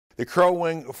The Crow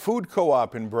Wing Food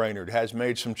Co-op in Brainerd has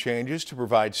made some changes to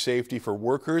provide safety for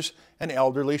workers and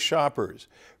elderly shoppers.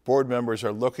 Board members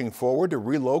are looking forward to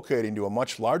relocating to a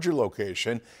much larger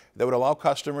location that would allow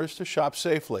customers to shop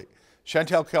safely.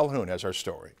 Chantel Calhoun has our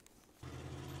story.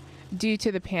 Due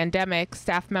to the pandemic,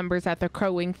 staff members at the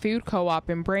Crow Wing Food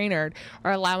Co-op in Brainerd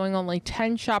are allowing only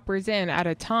 10 shoppers in at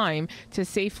a time to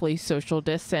safely social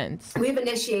distance. We've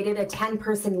initiated a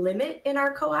 10-person limit in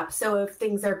our co-op, so if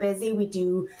things are busy, we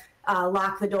do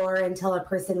lock the door until a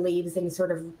person leaves in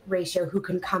sort of ratio who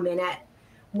can come in at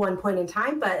one point in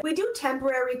time. But we do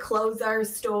temporarily close our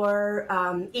store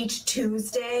each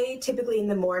Tuesday, typically in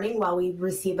the morning, while we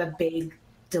receive a big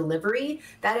delivery.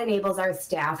 That enables our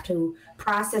staff to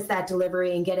process that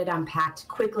delivery and get it unpacked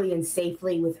quickly and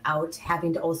safely without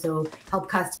having to also help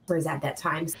customers at that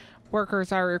time.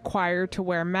 Workers are required to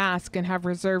wear masks and have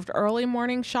reserved early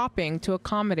morning shopping to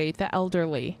accommodate the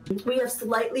elderly. We have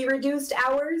slightly reduced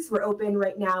hours. We're open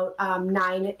right now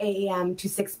 9 a.m. to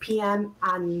 6 p.m.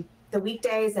 on the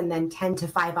weekdays and then 10 to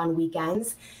 5 on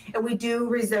weekends. And we do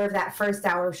reserve that first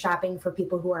hour of shopping for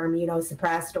people who are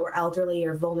immunosuppressed or elderly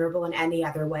or vulnerable in any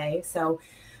other way. So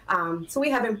we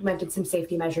have implemented some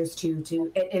safety measures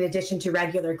too, in addition to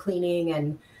regular cleaning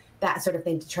and that sort of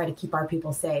thing, to try to keep our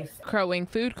people safe. Crow Wing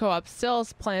Food Co-op still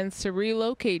has plans to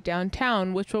relocate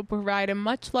downtown, which will provide a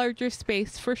much larger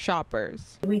space for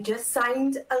shoppers. We just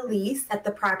signed a lease at the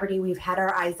property we've had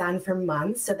our eyes on for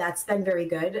months, so that's been very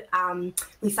good.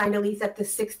 We signed a lease at the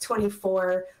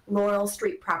 624 Laurel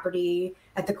Street property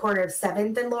at the corner of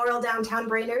 7th and Laurel, downtown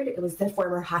Brainerd. It was the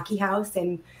former hockey house,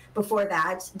 and before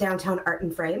that, downtown Art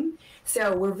and Frame.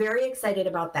 So we're very excited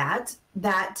about that.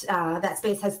 That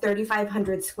space has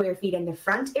 3,500 square feet in the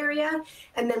front area,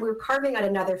 and then we're carving out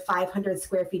another 500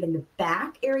 square feet in the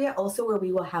back area, also where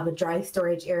we will have a dry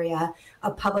storage area,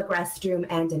 a public restroom,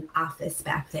 and an office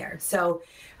back there. So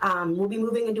we'll be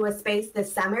moving into a space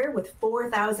this summer with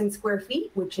 4,000 square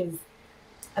feet, which is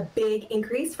a big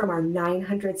increase from our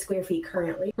 900 square feet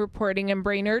currently. Reporting in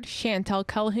Brainerd, Chantel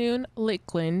Calhoun,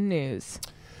 Lakeland News.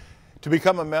 To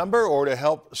become a member or to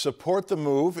help support the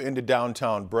move into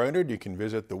downtown Brainerd, you can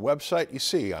visit the website you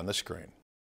see on the screen.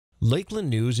 Lakeland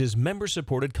News is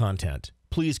member-supported content.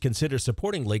 Please consider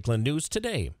supporting Lakeland News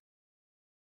today.